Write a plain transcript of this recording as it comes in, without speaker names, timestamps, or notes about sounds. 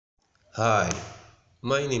Hi,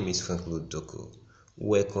 my name is Franklin Doko.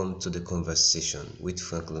 Welcome to the conversation with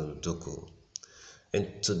Franklin Doko.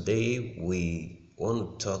 And today we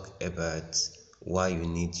want to talk about why you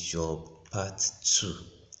need job part 2.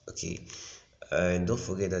 Okay. And don't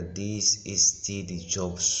forget that this is still the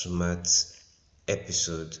Job Smart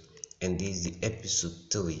episode, and this is the episode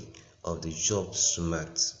 3 of the Job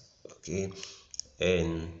Smart. Okay.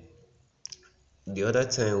 And the other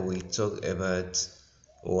time we talk about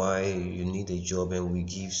why you need a job, and we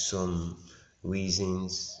give some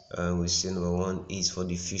reasons. We say number one is for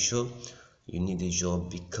the future. You need a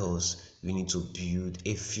job because you need to build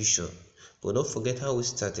a future. But don't forget how we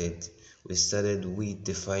started. We started with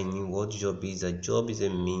defining what job is. A job is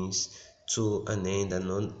a means to an end,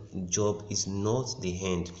 and job is not the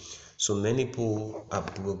end. So many people are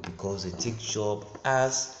broke because they take job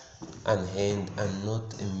as an end and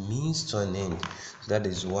not a means to an end. That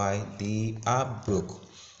is why they are broke,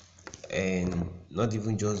 and not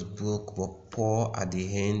even just broke but poor at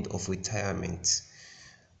the end of retirement.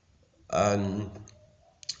 And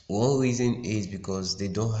one reason is because they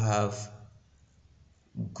don't have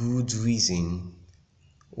good reason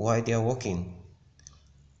why they are working.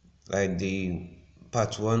 Like the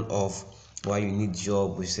part one of why you need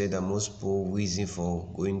job, we said that most people reason for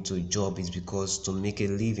going to a job is because to make a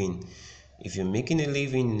living. If you're making a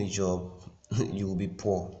living in a job, you will be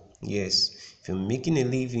poor. Yes, if you're making a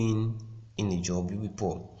living in a job, you'll be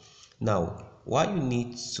poor. Now, why you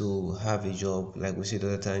need to have a job, like we said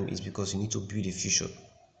the other time, is because you need to build a future.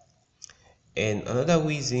 And another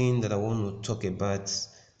reason that I want to talk about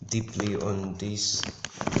deeply on this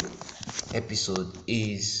episode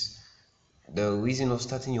is the reason of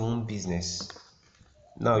starting your own business.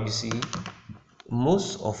 Now, you see,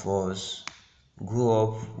 most of us grew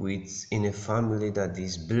up with in a family that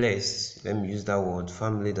is blessed. Let me use that word,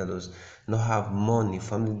 family that does not have money,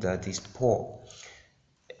 family that is poor.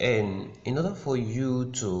 And in order for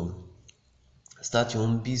you to start your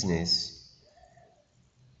own business,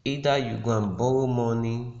 either you go and borrow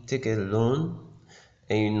money, take a loan,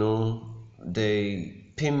 and the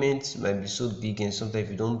payments might be so big, and sometimes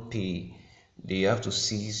if you don't pay, they have to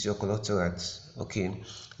seize your collaterals. Okay,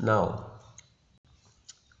 now,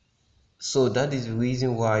 so that is the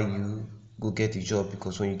reason why you go get a job,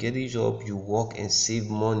 because when you get a job, you work and save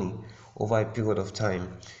money over a period of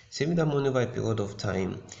time. Saving that money over a period of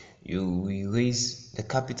time, you will raise the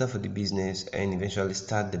capital for the business and eventually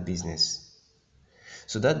start the business.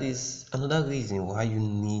 So that is another reason why you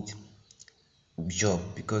need job,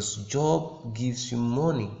 because job gives you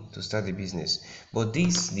money to start a business. But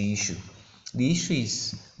this is the issue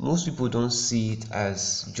is most people don't see it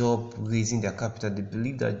as job raising their capital. They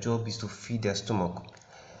believe that job is to feed their stomach,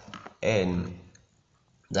 and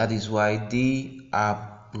that is why they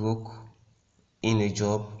are broke in a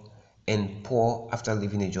job and poor after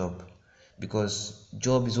leaving a job, because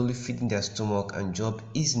job is only feeding their stomach and job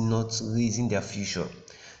is not raising their future.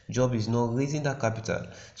 Job is not raising that capital.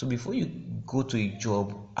 So before you go to a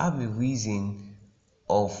job, have a reason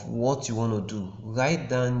of what you want to do. Write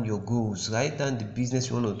down your goals, write down the business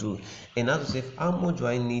you want to do, and ask yourself, how much do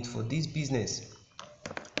I need for this business?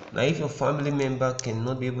 Now, if your family member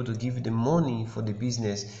cannot be able to give you the money for the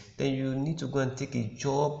business, then you need to go and take a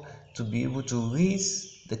job to be able to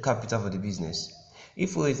raise the capital for the business.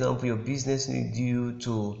 If, for example, your business needs you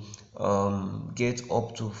to get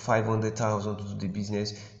up to 500,000 to do the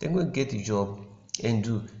business, then go and get a job and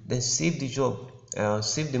do. Then save the job,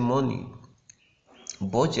 save the money,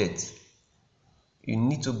 budget. You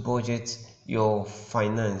need to budget your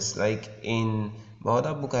finance. Like in my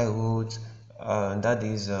other book I wrote, that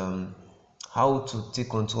is how to take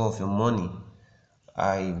control of your money.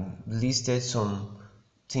 I listed some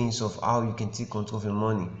things of how you can take control of your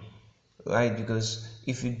money, right? Because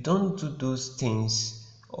if you don't do those things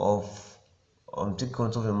of take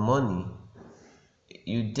control of your money,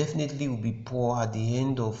 you definitely will be poor at the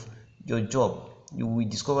end of your job. You will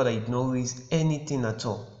discover that you don't raise anything at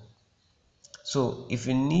all. So if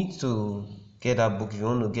you need to get that book, if you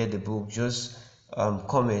want to get the book, just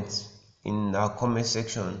comment in our comment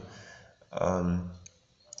section, um,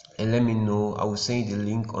 and let me know. I will send you the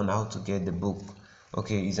link on how to get the book.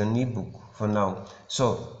 Okay, it's an ebook for now.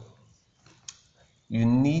 So you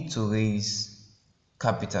need to raise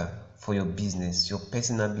capital for your business, your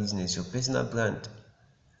personal brand.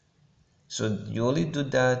 So you only do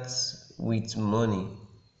that with money.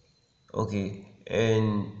 Okay,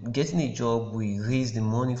 and getting a job will raise the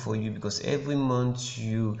money for you, because every month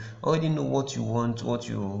you already know what you want, what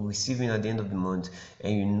you're receiving at the end of the month,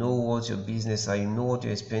 and you know what your business are, you know what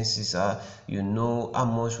your expenses are, you know how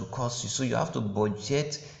much will cost you. So you have to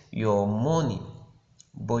budget your money.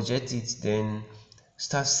 budget it, then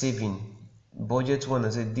start saving. Budget one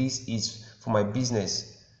and say this is for my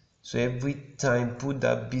business. So every time put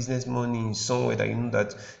that business money in somewhere that you know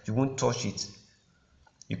that you won't touch it.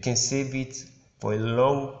 You can save it for a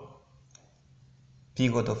long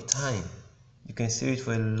period of time. You can save it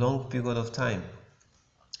for a long period of time.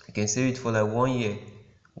 You can save it for like 1 year,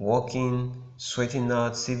 working, sweating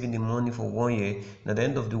out, saving the money for 1 year. And at the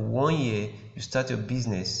end of the 1 year, you start your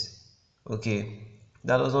business. Okay,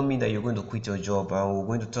 that doesn't mean that you're going to quit your job, and we're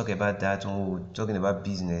going to talk about that when we're talking about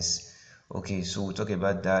business. Okay, so we'll talk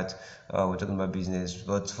about that. We're talking about business,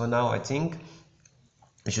 but for now, I think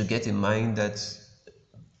you should get in mind that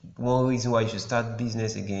one reason why you should start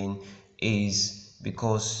business again is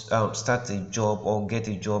because start a job or get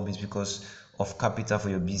a job is because of capital for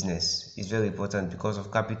your business. It's very important, because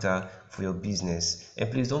of capital for your business.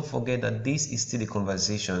 And please don't forget that this is still a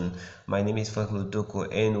conversation. My name is Frank Lodoko,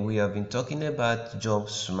 and we have been talking about job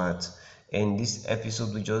smart. And this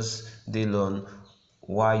episode we just deal on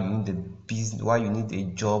why you need a business, why you need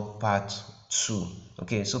a job part 2.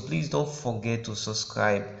 Okay, so please don't forget to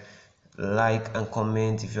subscribe, like and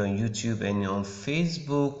comment if you're on YouTube, and on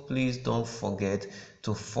Facebook please don't forget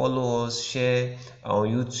to follow us, share on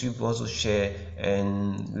YouTube, also share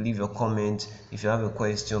and leave your comment. If you have a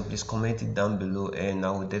question, please comment it down below and I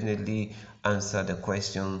will definitely answer the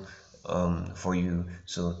question for you.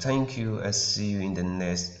 So thank you and see you in the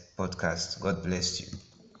next podcast. God bless you.